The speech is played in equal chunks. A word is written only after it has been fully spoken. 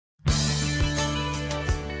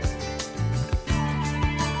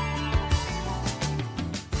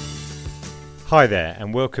Hi there,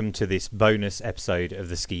 and welcome to this bonus episode of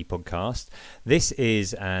the Ski Podcast. This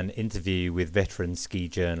is an interview with veteran ski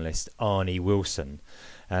journalist Arnie Wilson.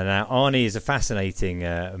 Now, Arnie is a fascinating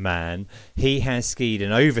man. He has skied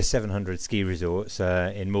in over 700 ski resorts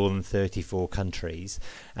in more than 34 countries,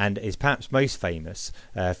 and is perhaps most famous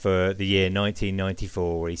for the year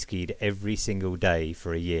 1994, where he skied every single day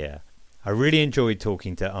for a year. I really enjoyed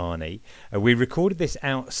talking to Arnie. We recorded this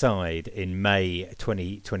outside in May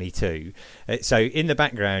 2022. So in the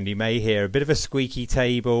background, you may hear a bit of a squeaky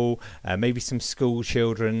table, maybe some school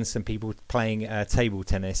children, some people playing table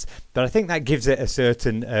tennis. But I think that gives it a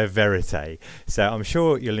certain verite. So I'm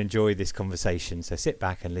sure you'll enjoy this conversation. So sit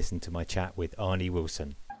back and listen to my chat with Arnie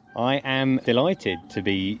Wilson. I am delighted to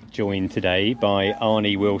be joined today by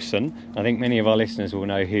Arnie Wilson. I think many of our listeners will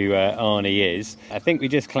know who Arnie is. I think we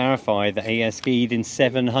just clarified that he has skied in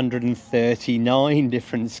 739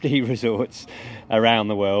 different ski resorts around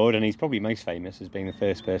the world, and he's probably most famous as being the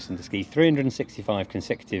first person to ski 365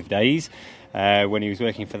 consecutive days when he was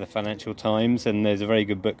working for the Financial Times. And there's a very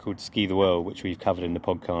good book called Ski the World, which we've covered in the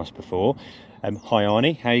podcast before. Hi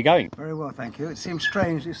Arnie, how are you going? Very well, thank you. It seems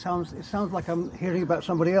strange. It sounds like I'm hearing about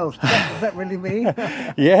somebody else. Is that really me?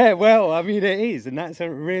 Yeah, well, I mean it is, and that's a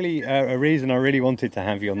reason I really wanted to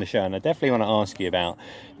have you on the show. And I definitely want to ask you about,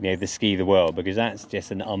 the Ski the World, because that's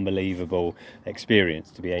just an unbelievable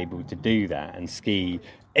experience to be able to do that and ski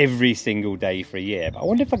every single day for a year. But I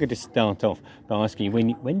wonder if I could just start off by asking you,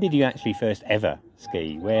 when did you actually first ever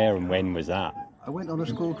ski? Where and when was that? I went on a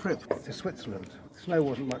school trip to Switzerland. The snow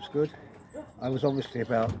wasn't much good. I was obviously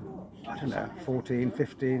about, 14,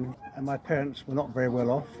 15, and my parents were not very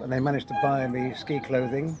well off, and they managed to buy me ski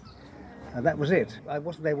clothing, and that was it. I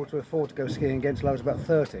wasn't able to afford to go skiing again until I was about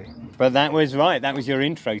 30. But that was right, that was your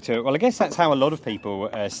intro to it. Well, I guess that's how a lot of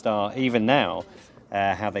people start, even now.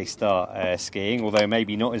 How they start skiing, although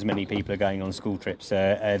maybe not as many people are going on school trips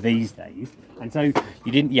these days. And so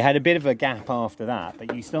you had a bit of a gap after that,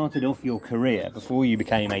 but you started off your career before you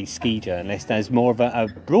became a ski journalist as more of a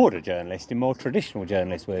broader journalist, a more traditional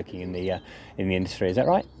journalist working in the industry. Is that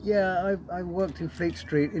right? Yeah, I worked in Fleet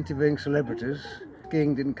Street interviewing celebrities.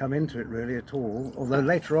 Skiing didn't come into it really at all, although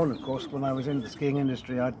later on, of course, when I was in the skiing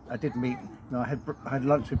industry, I did meet, I had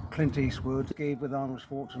lunch with Clint Eastwood, skied with Arnold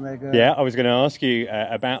Schwarzenegger. Yeah, I was going to ask you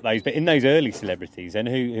about those, but in those early celebrities, and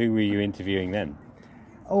who were you interviewing then?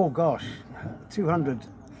 Oh gosh, 200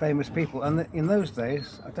 famous people, and in those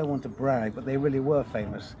days, I don't want to brag, but they really were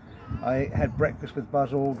famous. I had breakfast with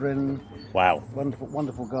Buzz Aldrin. Wow.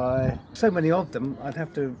 Wonderful guy. So many of them, I'd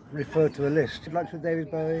have to refer to a list. Lunch with David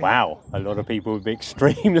Bowie. Wow. A lot of people would be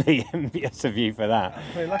extremely envious of you for that.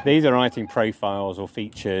 These are writing profiles or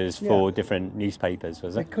features for different newspapers,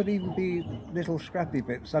 was it? It could even be little scrappy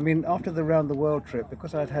bits. I mean, after the round the world trip,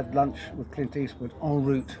 because I'd had lunch with Clint Eastwood en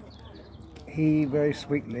route, he very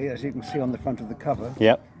sweetly, as you can see on the front of the cover,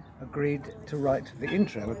 agreed to write the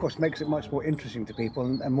intro. Of course, makes it much more interesting to people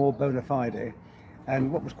and more bona fide.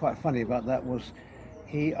 And what was quite funny about that was,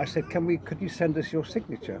 I said, could you send us your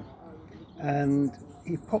signature? And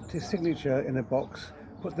he popped his signature in a box,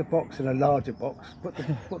 put the box in a larger box, put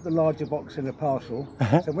the larger box in a parcel.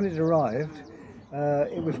 So when it arrived,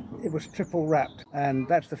 it was triple wrapped, and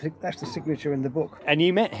that's the signature in the book. And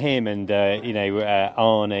you met him and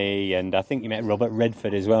Arnie, and I think you met Robert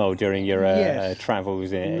Redford as well during your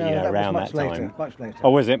travels around that time. Much later. Oh,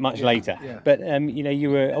 was it much later? Yeah. But you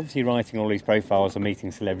were obviously writing all these profiles and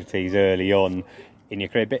meeting celebrities early on in your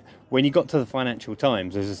career. But when you got to the Financial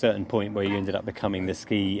Times, there's a certain point where you ended up becoming the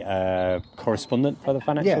ski correspondent for the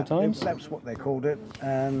Financial Times. That's what they called it,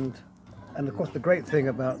 and of course the great thing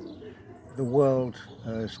about the World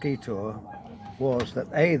Ski Tour was that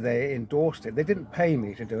they endorsed it. They didn't pay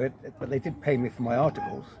me to do it, but they did pay me for my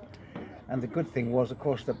articles. And the good thing was, of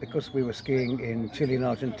course, that because we were skiing in Chile and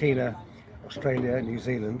Argentina, Australia and New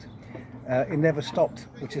Zealand, it never stopped,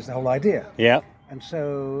 which is the whole idea. Yeah. And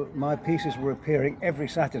so my pieces were appearing every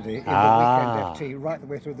Saturday in the weekend FT right the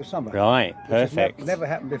way through the summer. Right, perfect. Which has never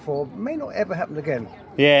happened before, may not ever happen again.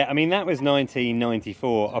 Yeah, I mean, that was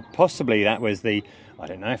 1994. Possibly that was I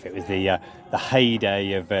don't know if it was the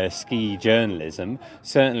heyday of ski journalism.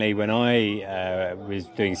 Certainly when I was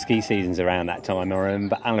doing ski seasons around that time, I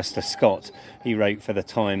remember Alistair Scott, he wrote for the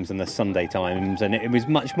Times and the Sunday Times, and it was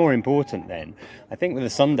much more important then. I think with the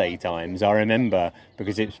Sunday Times, I remember,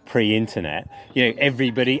 because it was pre-internet,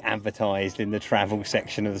 everybody advertised in the travel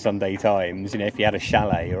section of the Sunday Times, if you had a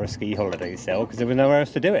chalet or a ski holiday to sell, because there was nowhere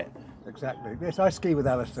else to do it. exactly. Yes, I ski with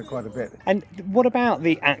Alistair quite a bit. And what about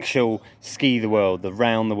the actual Ski the World, the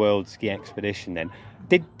round the world ski expedition then?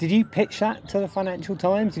 Did you pitch that to the Financial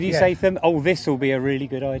Times? Did you say to them, oh, this will be a really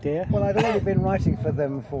good idea? Well, I'd already been writing for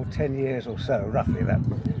them for 10 years or so, roughly that.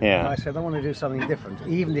 Yeah. And I said, I want to do something different,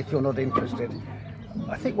 even if you're not interested.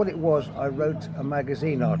 I think what it was, I wrote a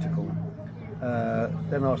magazine article.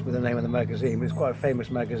 Don't ask me the name of the magazine, but it's quite a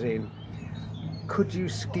famous magazine. Could you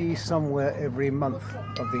ski somewhere every month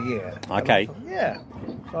of the year? Okay. Thought, yeah.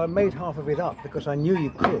 So I made half of it up because I knew you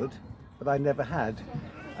could, but I never had.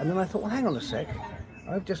 And then I thought, well, hang on a sec.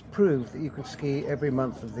 I've just proved that you can ski every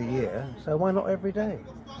month of the year, so why not every day?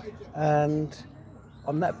 And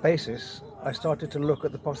on that basis, I started to look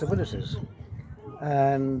at the possibilities.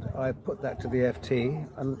 And I put that to the FT,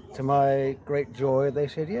 and to my great joy, they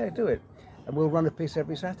said, yeah, do it. And we'll run a piece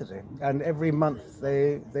every Saturday. And every month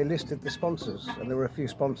they listed the sponsors, and there were a few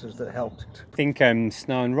sponsors that helped. I think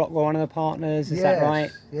Snow and Rock were one of the partners, is that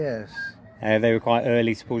right? Yes. They were quite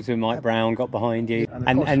early supporters when Mike Brown got behind you.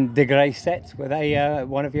 And De Grey Set, were they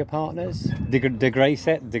one of your partners? De Grey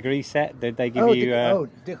Set, did they give you...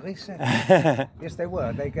 De Grey Set. Yes, they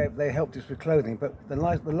were. They helped us with clothing. But the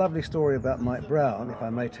lovely story about Mike Brown, if I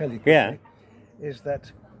may tell you quickly, is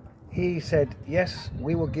that he said, yes,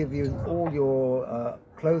 we will give you all your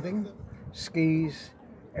clothing, skis,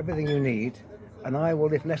 everything you need, and I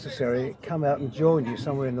will, if necessary, come out and join you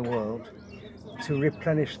somewhere in the world to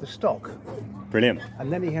replenish the stock. Brilliant.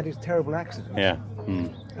 And then he had his terrible accident. Yeah.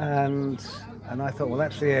 And I thought, well,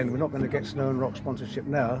 that's the end. We're not going to get Snow and Rock sponsorship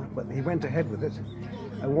now. But he went ahead with it.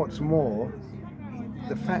 And what's more,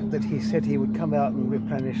 the fact that he said he would come out and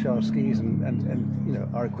replenish our skis and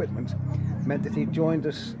our equipment meant that he joined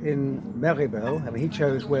us in Meribel. I mean, he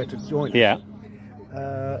chose where to join us. Yeah.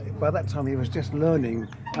 By that time, he was just learning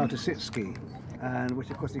how to sit ski. And which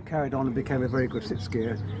of course he carried on and became a very good sit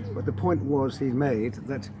skier. But the point was he made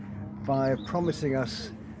that by promising us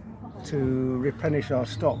to replenish our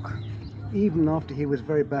stock, even after he was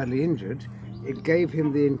very badly injured, it gave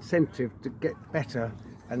him the incentive to get better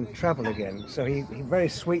and travel again. So he very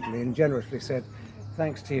sweetly and generously said,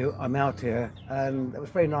 thanks to you, I'm out here, and that was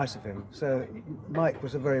very nice of him. So Mike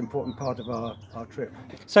was a very important part of our trip.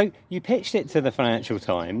 So you pitched it to the Financial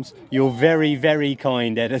Times. Your very, very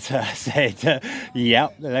kind editor said,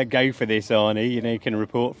 yep, go for this, Arnie. You can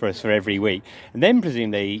report for us for every week. And then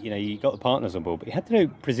presumably, you got the partners on board, but you had to do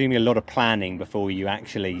presumably a lot of planning before you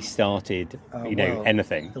actually started,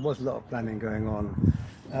 anything. There was a lot of planning going on.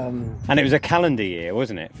 And it was a calendar year,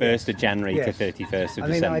 wasn't it? 1st of January to 31st of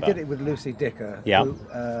December. I did it with Lucy Dicker, who,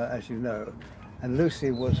 as you know. And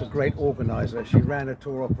Lucy was a great organiser. She ran a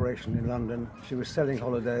tour operation in London. She was selling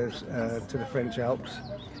holidays to the French Alps.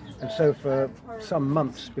 And so for some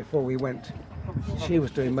months before we went, she was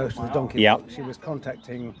doing most of the donkey work. She was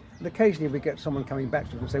contacting, and occasionally we get someone coming back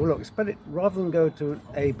to us and say, well, look, spell it, rather than go to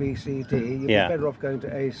A, B, C, D, you'd be better off going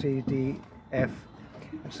to A, C, D, F.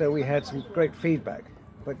 And so we had some great feedback.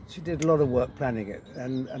 But she did a lot of work planning it,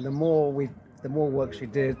 and the more work she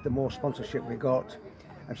did, the more sponsorship we got,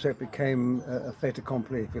 and so it became a fait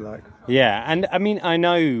accompli, if you like. Yeah, and I mean, I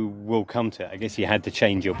know we'll come to it. I guess you had to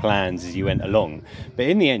change your plans as you went along, but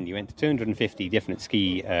in the end, you went to 250 different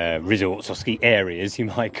ski resorts or ski areas, you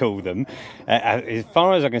might call them. As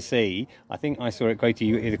far as I can see, I think I saw it quote to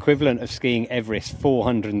you the equivalent of skiing Everest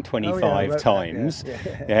 425 times.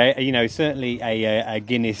 Certainly a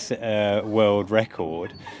Guinness World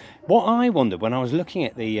Record. What I wondered when I was looking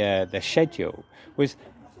at the schedule was,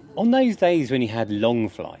 on those days when you had long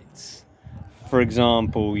flights, for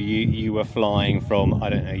example, you were flying from,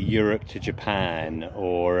 Europe to Japan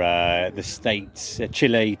or the States,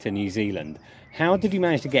 Chile to New Zealand, how did you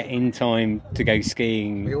manage to get in time to go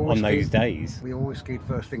skiing on those days? We always skied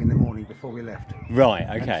first thing in the morning before we left.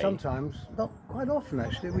 Right, okay. And sometimes, not quite often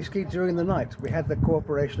actually, we skied during the night. We had the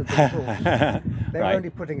cooperation of the resorts. They were only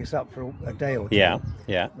putting us up for a day or two.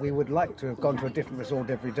 Yeah. We would like to have gone to a different resort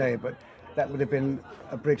every day, but that would have been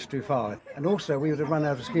a bridge too far. And also we would have run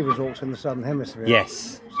out of ski resorts in the Southern Hemisphere.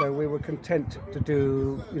 Yes. So we were content to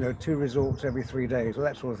do, 2 resorts every 3 days or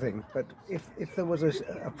that sort of thing. But if there was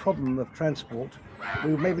a problem of transport,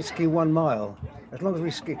 we would maybe ski 1 mile, as long as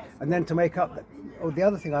we ski. And then to make up, the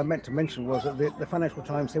other thing I meant to mention was that the Financial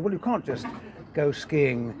Times said, well, you can't just go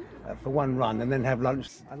skiing for 1 run and then have lunch.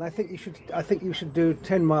 And I think you should do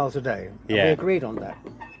 10 miles a day. And we agreed on that,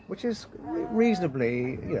 which is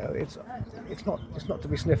reasonably, it's not to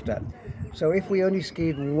be sniffed at. So if we only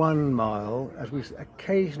skied 1 mile, as we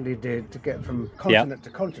occasionally did to get from continent to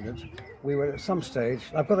continent, we were at some stage.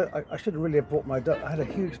 I should really have brought I had a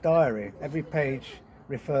huge diary. Every page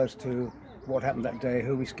refers to what happened that day,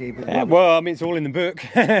 who we skied with. Well, I mean, it's all in the book.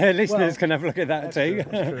 Listeners can have a look at that too.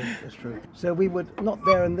 That's true. So we would, not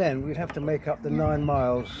there and then, we'd have to make up the 9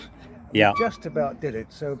 miles. Yeah. We just about did it.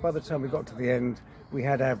 So by the time we got to the end, we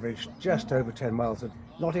had averaged just over 10 miles.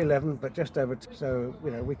 Not 11, but just over. So,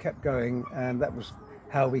 we kept going, and that was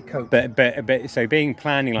how we coped. But so being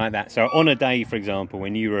planning like that, so on a day, for example,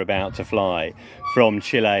 when you were about to fly from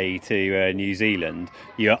Chile to New Zealand,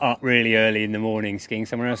 you were up really early in the morning skiing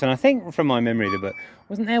somewhere else. And I think from my memory of the book,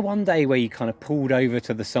 wasn't there one day where you kind of pulled over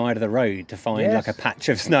to the side of the road to find like a patch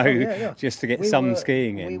of snow just to get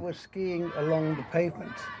skiing in? We were skiing along the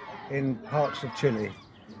pavement in parts of Chile.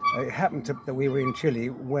 It happened that we were in Chile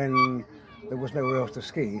when there was nowhere else to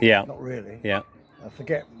ski. Yeah. Not really. Yeah. I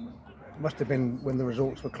forget. Must have been when the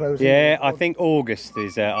resorts were closing. Yeah, I think August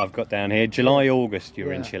is, I've got down here, July, August you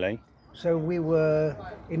were in Chile. So we were,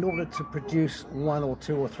 in order to produce 1 or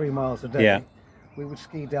 2 or 3 miles a day, we would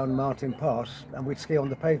ski down Mountain Pass and we'd ski on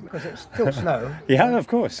the pavement because it's still snow. Yeah, of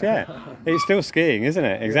course, It's still skiing, isn't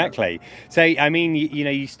it? Exactly. So, I mean,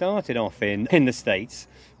 you started off in the States,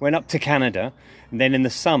 went up to Canada, and then in the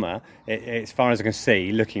summer, as far as I can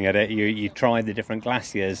see, looking at it, you tried the different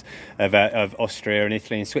glaciers of Austria and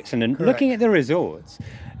Italy and Switzerland. And looking at the resorts,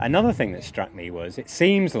 another thing that struck me was it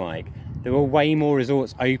seems like there were way more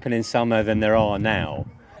resorts open in summer than there are now.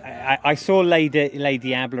 I saw Les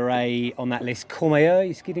Diablerets on that list. Courmayeur,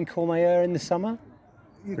 you skied in Courmayeur in the summer?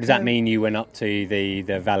 Or does that mean you went up to the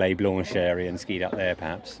Vallée Blanche area and skied up there,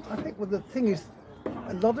 perhaps? I think, the thing is,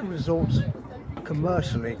 a lot of resorts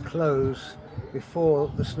commercially close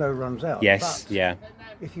before the snow runs out. Yes, but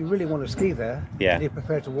if you really want to ski there, and you're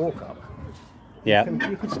prepared to walk up,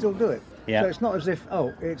 you can still do it. Yeah. So it's not as if,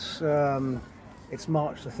 it's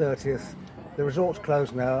March the 30th, the resort's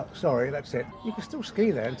closed now, sorry, that's it. You can still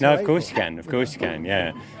ski there. No, of course you can. Of course you can,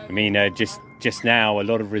 yeah. I mean, just now, a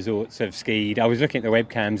lot of resorts have skied. I was looking at the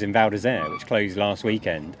webcams in Val d'Isère, which closed last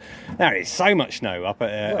weekend. There is so much snow up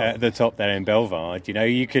at the top there in Bellevarde.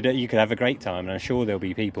 You could have a great time, and I'm sure there'll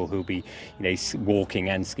be people who'll be, walking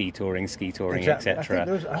and ski touring, etc.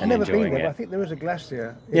 I've never been there, but I think there is a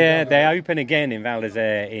glacier. Yeah, they open again in Val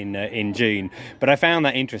d'Isère in June. But I found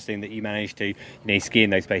that interesting that you managed to ski in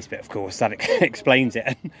those places. But of course, that explains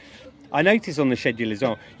it. I noticed on the schedule as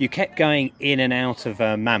well, you kept going in and out of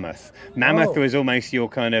Mammoth. Mammoth was almost your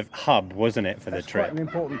kind of hub, wasn't it, for the trip? That's quite an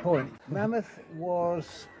important point. Mammoth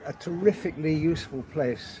was a terrifically useful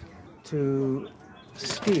place to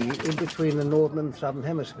ski in between the northern and southern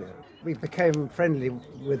hemisphere. We became friendly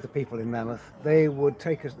with the people in Mammoth. They would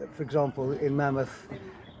take us, for example, in Mammoth,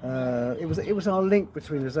 it was our link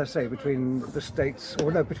between, as I say, between the States,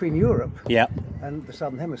 between Europe and the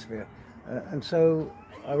southern hemisphere. And so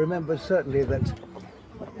I remember certainly that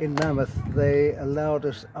in Mammoth they allowed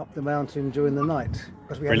us up the mountain during the night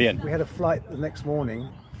because we had a flight the next morning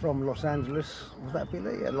from Los Angeles. Was that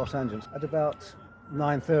Billy? Yeah, Los Angeles at about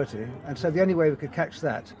 9:30, and so the only way we could catch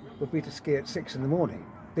that would be to ski at 6 in the morning,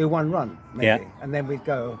 do one run maybe, and then we'd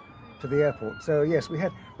go to the airport. So yes, we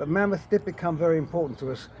had, but Mammoth did become very important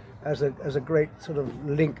to us as a great sort of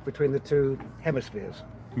link between the two hemispheres.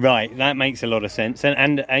 Right, that makes a lot of sense,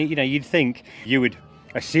 and you'd think you would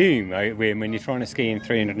assume when you're trying to ski in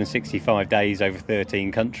 365 days over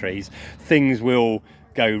 13 countries, things will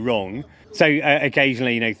go wrong. So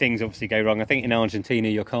occasionally, things obviously go wrong. I think in Argentina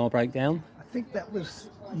your car broke down. I think that was,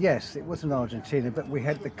 yes, it was in Argentina, but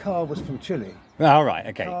the car was from Chile. Oh, right,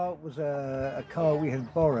 okay. The car was a car we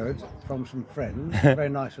had borrowed from some friends, very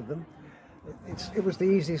nice of them. It was the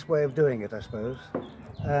easiest way of doing it, I suppose.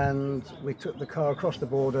 And we took the car across the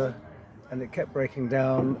border and it kept breaking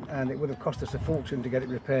down, and it would have cost us a fortune to get it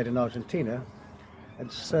repaired in Argentina. And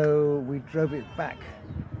so we drove it back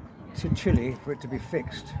to Chile for it to be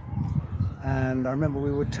fixed. And I remember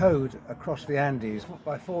we were towed across the Andes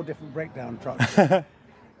by 4 different breakdown trucks.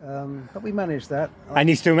 But we managed that. And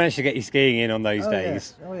you still managed to get your skiing in on those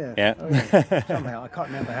days? Yes. Yeah. Somehow, I can't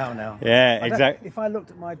remember how now. Yeah, exactly. If I looked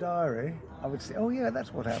at my diary, I would say,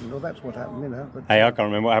 that's what happened, or that's what happened, But, hey, I can't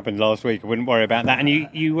remember what happened last week. I wouldn't worry about that. And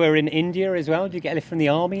you were in India as well? Did you get a lift from the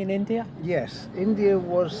army in India? Yes. India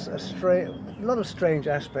was a lot of strange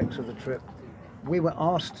aspects of the trip. We were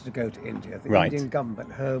asked to go to India. The Indian government.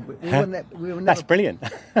 We were never, That's brilliant.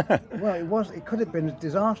 Well, it could have been a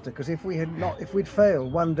disaster because if we'd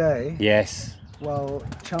failed one day. Yes. Well,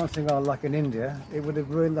 chancing our luck in India, it would have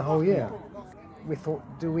ruined the whole year. We thought,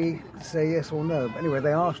 do we say yes or no? But anyway,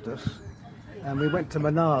 they asked us, and we went to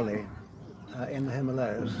Manali in the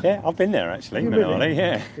Himalayas. Yeah, I've been there actually, Manali. Really?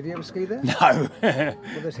 Yeah. Did you ever ski there? No. Well,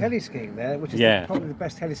 there's heli skiing there, which is probably the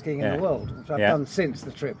best heli skiing in the world, which I've done since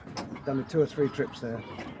the trip. I've done 2 or 3 trips there.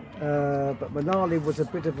 But Manali was a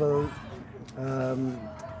bit of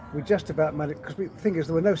We just about managed, because the thing is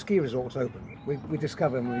there were no ski resorts open. We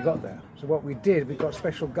discovered when we got there. So what we did, we got a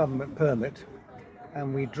special government permit,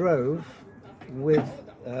 and we drove with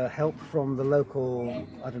help from the local,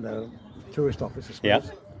 I don't know, tourist office, I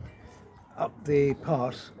suppose, up the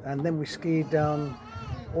pass, and then we skied down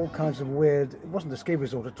all kinds of weird. It wasn't a ski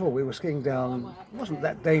resort at all. We were skiing down. It wasn't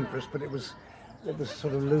that dangerous, but it was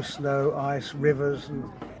sort of loose snow, ice, rivers,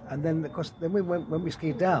 and then of course then when we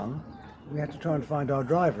skied down, we had to try and find our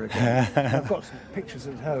driver again. I've got some pictures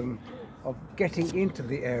at home of getting into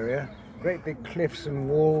the area, great big cliffs and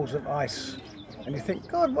walls of ice, and you think,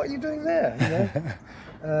 God, what are you doing there? You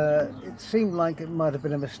know? It seemed like it might have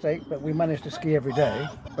been a mistake, but we managed to ski every day.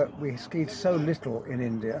 But we skied so little in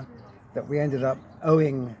India that we ended up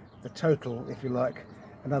owing the total, if you like,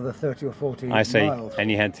 another 30 or 40 miles. I see, and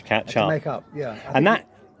you had to catch up. To make up, yeah. And that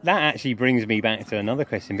actually brings me back to another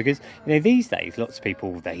question, because these days lots of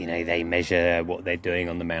people they measure what they're doing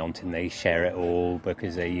on the mountain, they share it all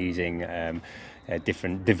because they're using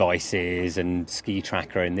different devices and ski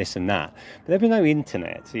tracker and this and that. But there was no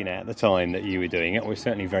internet, at the time that you were doing it. It was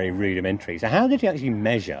certainly very rudimentary. So how did you actually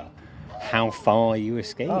measure how far you were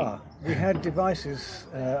skiing? We had devices.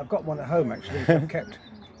 I've got one at home actually, which I've kept.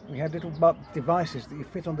 We had little devices that you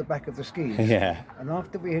fit on the back of the skis. Yeah. And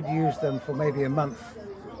after we had used them for maybe a month,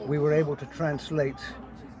 we were able to translate.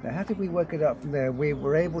 Now, how did we work it out from there? We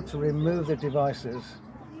were able to remove the devices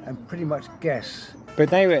and pretty much guess. But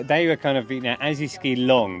they were kind of, as you ski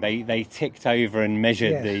long, they ticked over and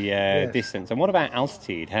measured the distance. And what about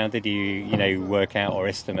altitude? How did you, work out or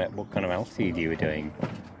estimate what kind of altitude you were doing?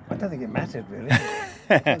 I don't think it mattered really.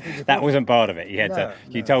 That wasn't part of it.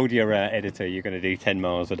 You told your editor you're going to do 10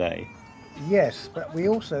 miles a day. Yes, but we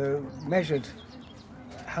also measured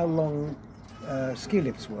how long ski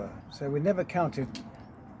lifts were. So we never counted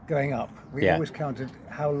going up. We always counted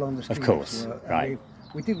how long the ski lifts were. Right.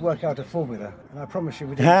 We did work out a formula, and I promise you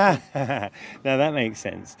we did. No, that makes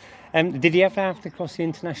sense. Did you ever have to cross the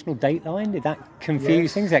international date line? Did that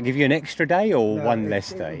confuse things? Did that give you an extra day or one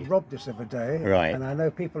less day? It robbed us of a day. Right. And I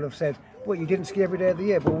know people have said, well, you didn't ski every day of the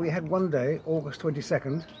year. Well, we had one day, August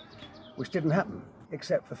 22nd, which didn't happen,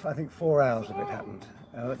 except for, I think, 4 hours of it happened.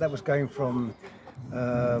 That was going from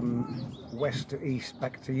west to east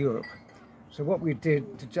back to Europe. So what we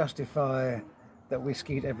did to justify that we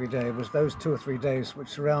skied every day was those 2 or 3 days which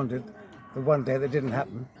surrounded the one day that didn't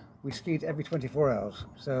happen. We skied every 24 hours.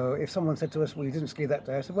 So if someone said to us, well, you didn't ski that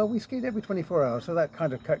day, I said, well, we skied every 24 hours, so that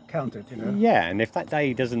kind of counted, Yeah, and if that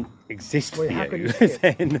day doesn't exist for how you, can you ski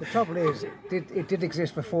it? then... The trouble is, it did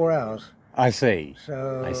exist for 4 hours. I see.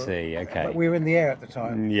 I see. Okay. But we were in the air at the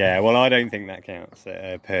time. Yeah. Well, I don't think that counts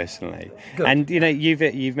personally. Good. And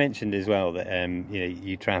you've mentioned as well that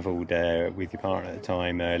you travelled with your partner at the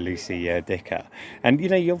time, Lucy Dicker, and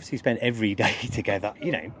you obviously spent every day together.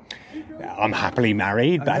 I'm happily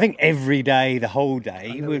married, but I think every day, the whole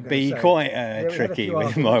day, would be quite tricky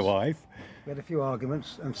with my wife. We had a few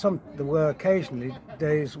arguments, and there were occasionally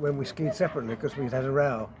days when we skied separately because we'd had a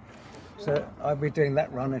row. So I'd be doing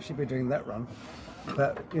that run and she'd be doing that run.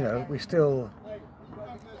 But,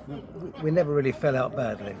 we never really fell out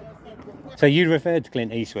badly. So you referred to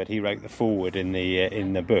Clint Eastwood. He wrote the foreword in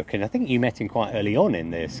the book. And I think you met him quite early on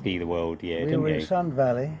in the Ski the World year, didn't you? We were in Sun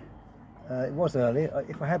Valley. It was early.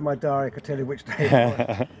 If I had my diary, I could tell you which day it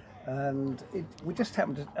was. And we just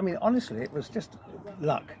happened to... honestly, it was just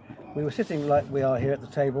luck. We were sitting like we are here at the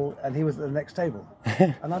table, and he was at the next table.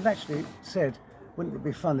 And I'd actually said... wouldn't it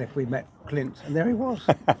be fun if we met Clint? And there he was.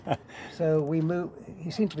 So we moved.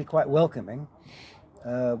 He seemed to be quite welcoming.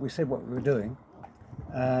 We said what we were doing,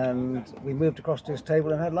 and we moved across to his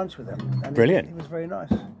table and had lunch with him. And Brilliant. He was very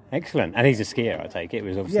nice. Excellent. And he's a skier, I take it. It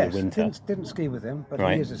was obviously winter. Didn't ski with him, but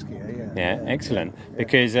right. He is a skier, Yeah, excellent. Yeah.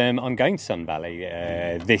 Because I'm going to Sun Valley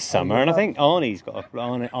this summer, and I think Arnold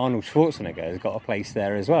Schwarzenegger has got a place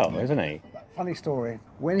there as well, hasn't he? Funny story.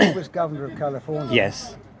 When he was governor of California...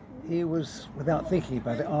 Yes. He was, without thinking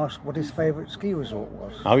about it, asked what his favourite ski resort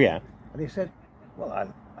was. Oh, yeah. And he said, well,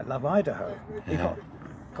 I love Idaho. He got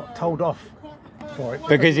told off for it.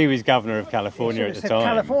 Because he was governor of California at the time.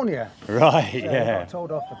 California. Right, so He got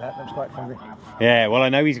told off for that. That was quite funny. Yeah, well, I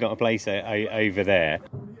know he's got a place over there.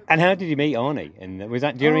 And how did you meet Arnie? And was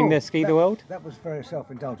that during the Ski the World? That was very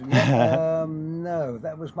self-indulgent. No,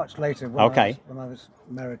 that was much later when I was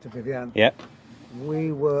married to Vivienne. Yep.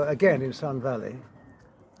 We were, again, in Sun Valley.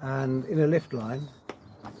 And in a lift line,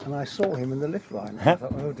 and I saw him in the lift line. I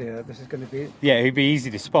thought, oh dear, this is going to be... Yeah, he'd be easy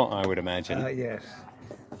to spot, I would imagine. Yes.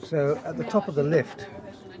 So at the top of the lift,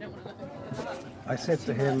 I said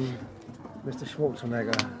to him, Mr.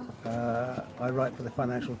 Schwarzenegger, I write for the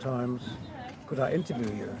Financial Times, could I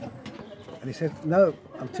interview you? And he said, no,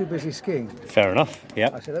 I'm too busy skiing. Fair enough, yeah.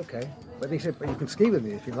 I said, okay. But he said, but you can ski with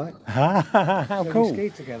me if you like. How So cool. we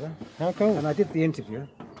skied together. How cool. And I did the interview.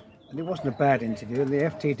 And it wasn't a bad interview, and the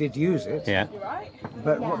FT did use it. Yeah.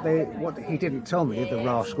 But what he didn't tell me, the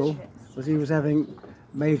rascal, was he was having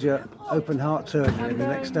major open heart surgery the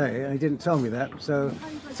next day, and he didn't tell me that. So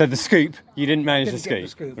the scoop, you didn't manage didn't to get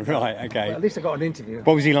ski? the scoop. Right, okay. But at least I got an interview.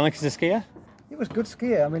 What was he like as a skier? He was a good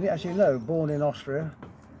skier. I mean, as you know, born in Austria,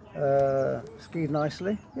 skied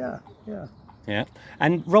nicely. Yeah. Yeah.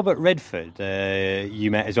 And Robert Redford,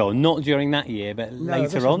 you met as well, not during that year, but No, later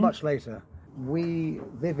this on? was much later.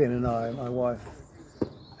 Vivian and I, my wife,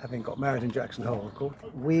 having got married in Jackson Hole, of course,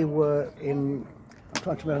 we were in, I'm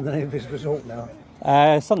trying to remember the name of his resort now.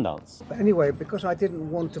 Sundance. But anyway, because I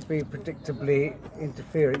didn't want to be predictably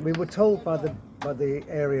interfering, we were told by the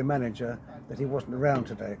area manager that he wasn't around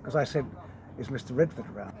today, because I said, is Mr. Redford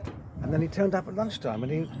around? And then he turned up at lunchtime,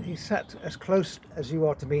 and he sat as close as you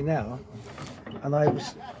are to me now, and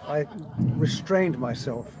I restrained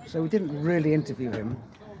myself, so we didn't really interview him,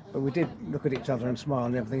 but we did look at each other and smile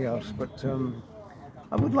and everything else. But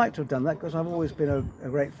I would like to have done that, because I've always been a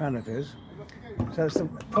great fan of his. So it's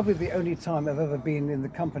probably the only time I've ever been in the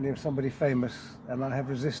company of somebody famous, and I have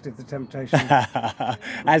resisted the temptation.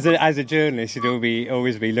 As a journalist, you'd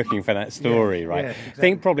always be looking for that story, right? Yes, exactly. I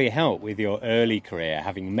think probably helped with your early career,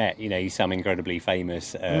 having met, some incredibly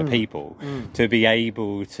famous people, to be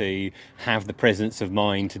able to have the presence of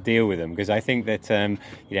mind to deal with them. Because I think that,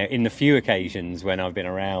 in the few occasions when I've been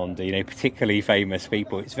around, particularly famous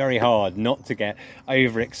people, it's very hard not to get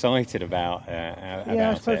overexcited about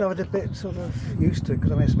I suppose I was a bit sort of used to it,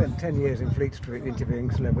 because I spent 10 years in Fleet Street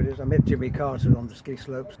interviewing celebrities. I met Jimmy Carter on the ski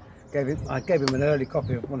slopes. I gave him an early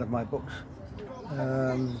copy of one of my books.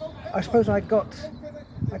 I suppose I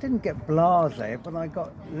didn't get blasé, but I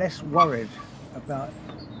got less worried about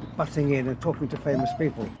butting in and talking to famous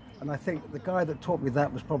people. And I think the guy that taught me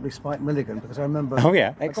that was probably Spike Milligan, because I remember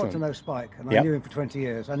I got to know Spike, and I knew him for 20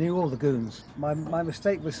 years. I knew all the goons. My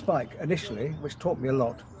mistake with Spike initially, which taught me a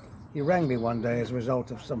lot, he rang me one day as a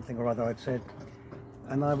result of something or other I'd said,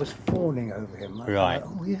 and I was fawning over him. Right.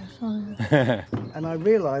 Oh, yes, and I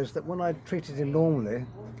realised that when I treated him normally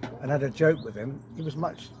and had a joke with him, he was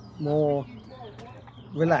much more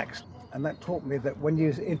relaxed. And that taught me that when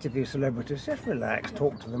you interview celebrities, just relax,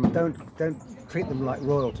 talk to them, don't treat them like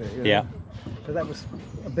royalty. Yeah. So that was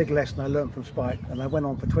a big lesson I learned from Spike, and I went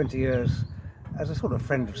on for 20 years as a sort of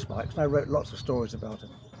friend of Spike's, and I wrote lots of stories about him.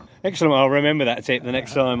 Excellent. I'll remember that tip the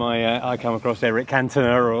next time I come across Eric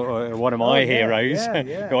Cantona or one of my heroes,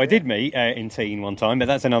 who I did meet in Teen one time, but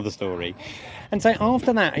that's another story. And so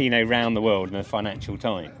after that, round the world in the Financial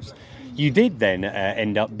Times, you did then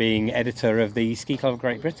end up being editor of the Ski Club of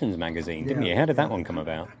Great Britain's magazine, didn't you? How did that one come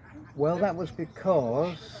about? Well, that was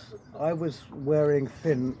because I was wearing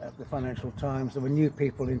thin at the Financial Times. There were new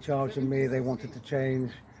people in charge of me. They wanted to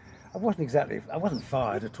change. I wasn't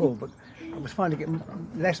fired at all, but I was finding it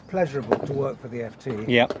less pleasurable to work for the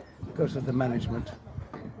FT because of the management.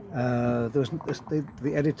 There was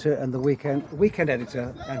the editor and the weekend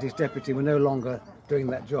editor and his deputy were no longer doing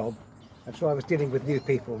that job, and so I was dealing with new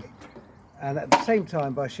people. And at the same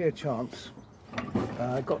time, by sheer chance,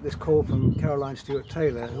 I got this call from Caroline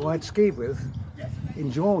Stewart-Taylor, who I'd skied with in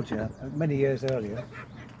Georgia many years earlier.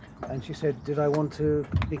 And she said, did I want to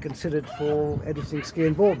be considered for editing Ski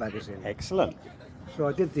and Board magazine? Excellent. So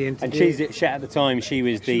I did the interview. And at the time, she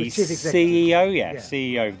was the CEO,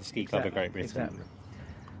 CEO of the Ski Club of Great Britain. Exactly.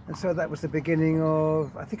 And so that was the beginning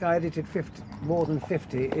of, I think I edited more than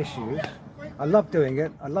 50 issues. I love doing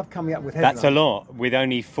it. I love coming up with headlines. That's a lot, with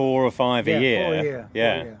only 4 or 5 a year. 4 a year.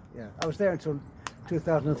 Yeah. I was there until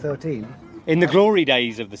 2013. In the glory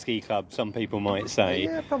days of the ski club, some people might say.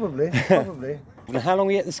 Yeah, probably. And how long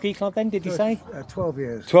were you at the ski club then, did you say? 12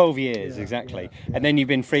 years. 12 years, exactly. Yeah. And then you've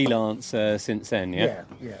been freelance since then, yeah?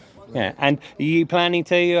 Yeah. And are you planning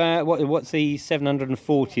to, what's the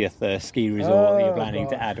 740th ski resort that you're planning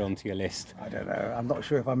to add onto your list? I don't know. I'm not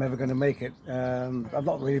sure if I'm ever going to make it. I'm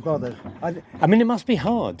not really bothered. I mean, it must be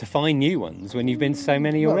hard to find new ones when you've been to so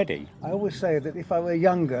many already. I always say that if I were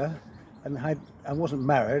younger and I wasn't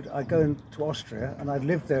married, I'd go into Austria and I'd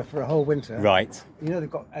live there for a whole winter. Right. They've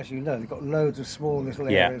got loads of small little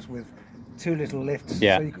areas with 2 little lifts.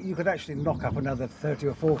 So you could actually knock up another 30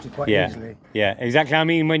 or 40 quite easily. Yeah, exactly. I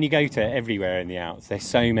mean, when you go to everywhere in the Alps, there's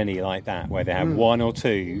so many like that where they have 1 or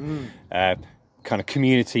 2 kind of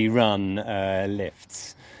community-run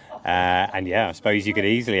lifts. And I suppose you could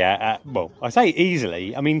easily, I say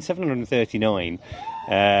easily, I mean 739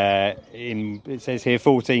 It says here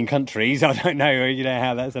 14 countries. I don't know,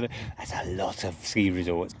 how that's a lot of ski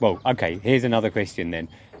resorts. Well, okay, here's another question then.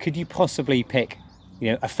 Could you possibly pick,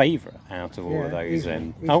 a favourite out of all of those?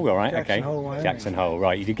 All right, Jackson okay. Hole, Jackson Hole,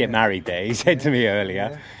 right. You did get married there, you said to me earlier.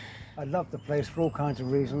 Yeah. I love the place for all kinds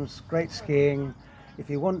of reasons. Great skiing. If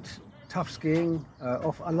you want tough skiing,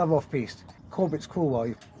 I love off-piste. Corbett's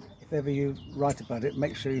Coolwell. If ever you write about it,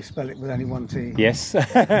 make sure you spell it with only one T. Yes.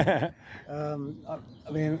 That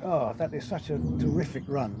is such a terrific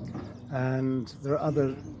run. And there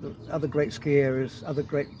are other great ski areas, other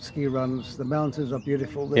great ski runs. The mountains are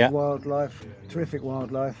beautiful. There's wildlife, terrific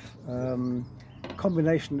wildlife.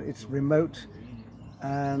 Combination, it's remote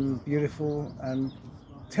and beautiful. And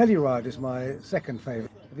Telluride is my second favourite.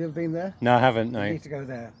 Have you ever been there? No, I haven't, no. You need to go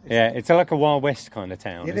there. It's like a Wild West kind of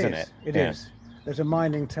town, isn't it? It is. There's a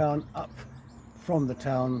mining town up from the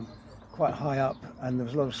town, quite high up, and there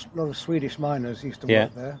was a lot of Swedish miners used to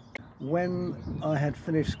work there. When I had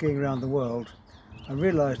finished skiing around the world, I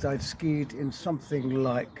realised I'd skied in something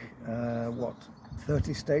like,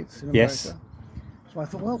 30 states in America? Yes. So I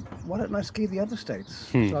thought, well, why don't I ski the other states?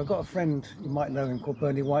 So I've got a friend, you might know him, called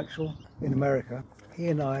Bernie Weichsel in America. He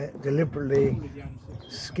and I deliberately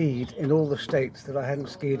skied in all the states that I hadn't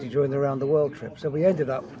skied during the round the world trip. So we ended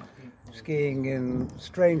up skiing in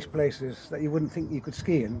strange places that you wouldn't think you could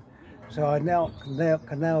ski in. So I can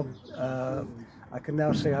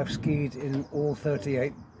now say I've skied in all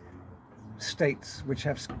 38 states which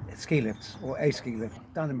have ski lifts, or a ski lift,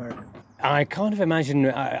 down in America. I kind of imagine,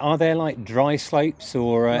 are there like dry slopes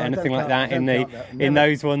or anything like that in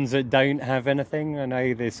those ones that don't have anything? I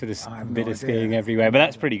know there's sort of a bit of skiing everywhere, but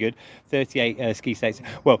that's pretty good. 38 ski states.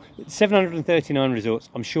 Well, 739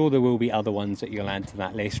 resorts. I'm sure there will be other ones that you'll add to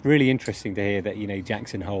that list. Really interesting to hear that,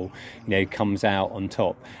 Jackson Hole, comes out on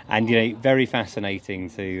top. And, very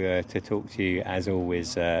fascinating to talk to you as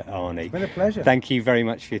always, Arnie. It's been a pleasure. Thank you very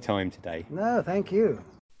much for your time today. No, thank you.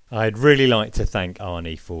 I'd really like to thank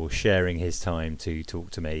Arnie for sharing his time to talk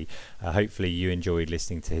to me. Hopefully you enjoyed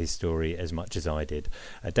listening to his story as much as I did.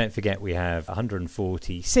 Don't forget we have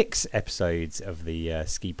 146 episodes of the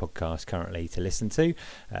Ski Podcast currently to listen to,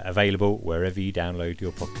 available wherever you download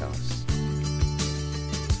your podcasts.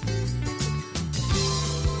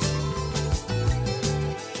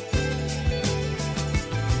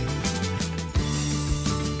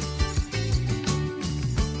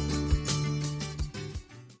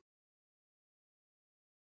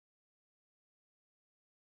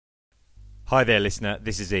 Hi there, listener.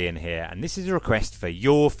 This is Ian here, and this is a request for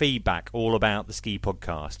your feedback all about the Ski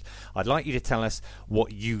Podcast. I'd like you to tell us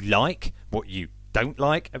what you like, what you don't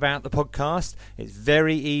like about the podcast. It's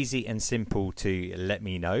very easy and simple to let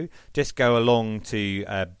me know. Just go along to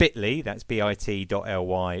bit.ly, that's bit.ly/the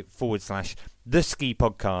Ski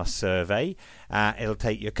Podcast survey. It'll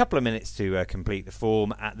take you a couple of minutes to complete the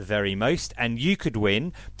form at the very most, and you could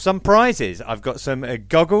win some prizes. I've got some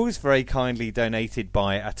goggles very kindly donated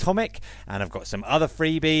by Atomic, and I've got some other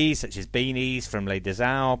freebies such as beanies from Les Deux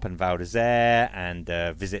Alpes and Val d'Isère and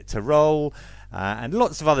Visit Tyrol. And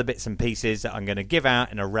lots of other bits and pieces that I'm going to give out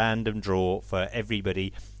in a random draw for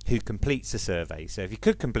everybody who completes the survey. So if you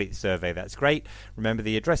could complete the survey, that's great. Remember,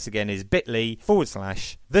 the address again is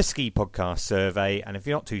bit.ly/the Ski Podcast survey. And if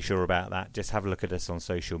you're not too sure about that, just have a look at us on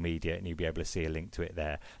social media and you'll be able to see a link to it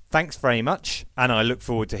there. Thanks very much, and I look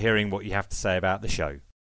forward to hearing what you have to say about the show.